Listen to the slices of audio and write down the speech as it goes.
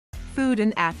Food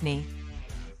and acne.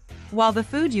 While the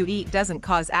food you eat doesn't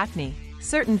cause acne,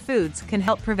 certain foods can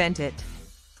help prevent it.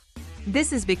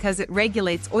 This is because it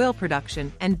regulates oil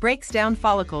production and breaks down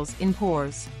follicles in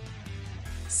pores.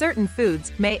 Certain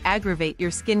foods may aggravate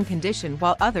your skin condition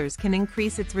while others can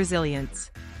increase its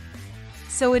resilience.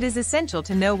 So it is essential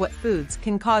to know what foods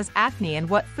can cause acne and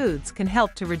what foods can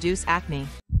help to reduce acne.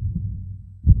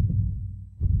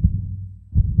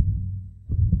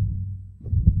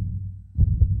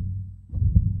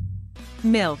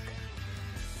 Milk.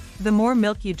 The more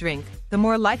milk you drink, the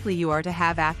more likely you are to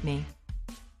have acne.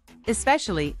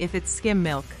 Especially if it's skim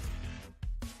milk.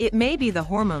 It may be the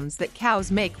hormones that cows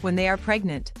make when they are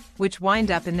pregnant, which wind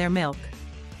up in their milk.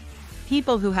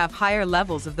 People who have higher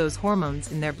levels of those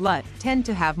hormones in their blood tend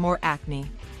to have more acne,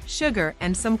 sugar,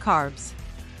 and some carbs.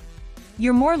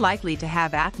 You're more likely to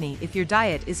have acne if your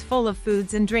diet is full of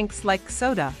foods and drinks like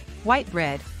soda, white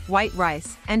bread, white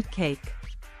rice, and cake.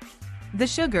 The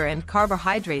sugar and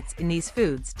carbohydrates in these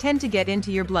foods tend to get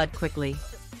into your blood quickly.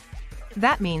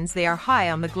 That means they are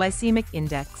high on the glycemic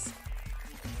index.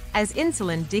 As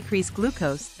insulin decreases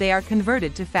glucose, they are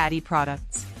converted to fatty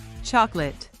products.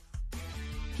 Chocolate.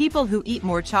 People who eat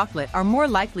more chocolate are more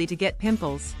likely to get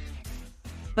pimples.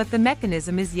 But the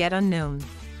mechanism is yet unknown.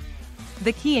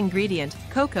 The key ingredient,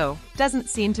 cocoa, doesn't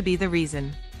seem to be the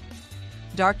reason.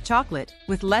 Dark chocolate,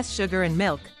 with less sugar and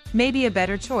milk, may be a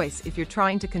better choice if you're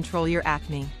trying to control your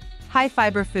acne.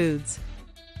 High-fiber foods.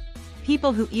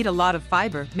 People who eat a lot of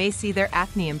fiber may see their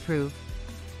acne improve.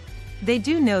 They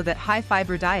do know that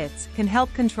high-fiber diets can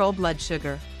help control blood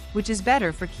sugar, which is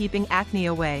better for keeping acne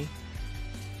away.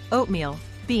 Oatmeal,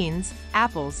 beans,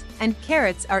 apples, and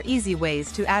carrots are easy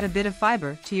ways to add a bit of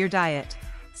fiber to your diet.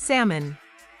 Salmon.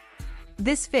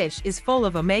 This fish is full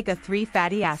of omega-3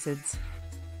 fatty acids.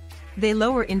 They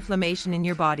lower inflammation in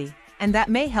your body, and that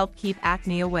may help keep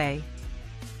acne away.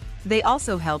 They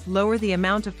also help lower the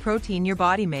amount of protein your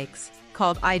body makes,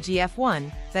 called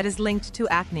IGF-1, that is linked to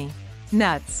acne.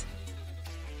 Nuts.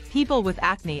 People with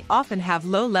acne often have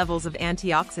low levels of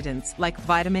antioxidants like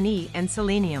vitamin E and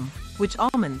selenium, which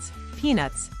almonds,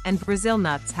 peanuts, and Brazil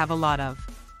nuts have a lot of.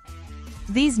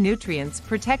 These nutrients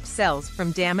protect cells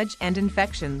from damage and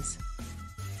infections.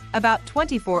 About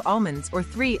 24 almonds or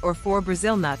 3 or 4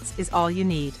 Brazil nuts is all you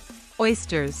need.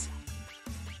 Oysters.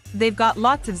 They've got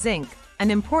lots of zinc,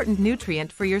 an important nutrient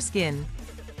for your skin.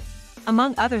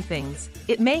 Among other things,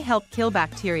 it may help kill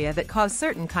bacteria that cause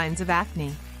certain kinds of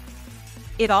acne.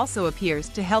 It also appears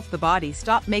to help the body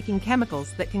stop making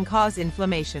chemicals that can cause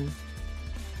inflammation.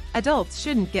 Adults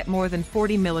shouldn't get more than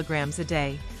 40 milligrams a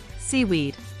day.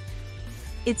 Seaweed.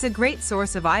 It's a great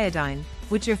source of iodine,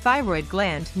 which your thyroid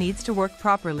gland needs to work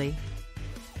properly.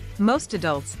 Most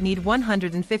adults need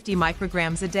 150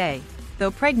 micrograms a day,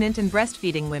 though pregnant and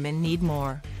breastfeeding women need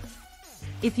more.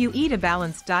 If you eat a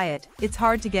balanced diet, it's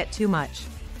hard to get too much.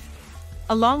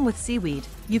 Along with seaweed,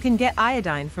 you can get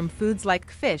iodine from foods like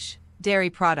fish,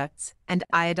 dairy products, and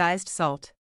iodized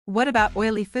salt. What about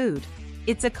oily food?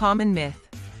 It's a common myth.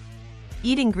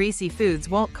 Eating greasy foods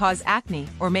won't cause acne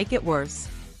or make it worse.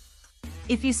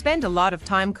 If you spend a lot of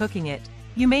time cooking it,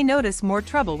 you may notice more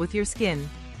trouble with your skin.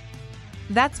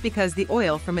 That's because the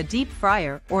oil from a deep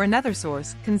fryer or another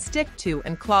source can stick to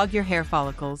and clog your hair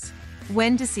follicles.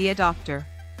 When to see a doctor?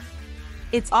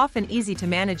 It's often easy to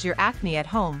manage your acne at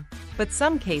home, but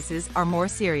some cases are more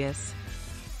serious.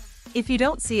 If you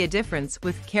don't see a difference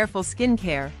with careful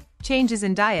skincare, changes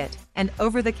in diet, and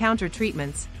over-the-counter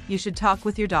treatments, you should talk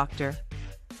with your doctor.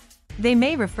 They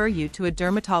may refer you to a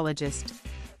dermatologist.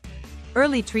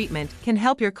 Early treatment can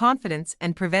help your confidence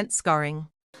and prevent scarring.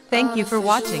 Thank you for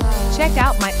watching. Check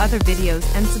out my other videos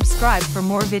and subscribe for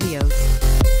more videos.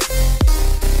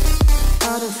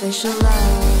 Artificial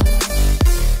love.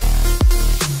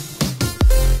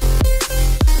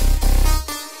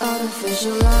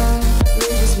 Artificial love. We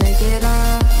just make it up.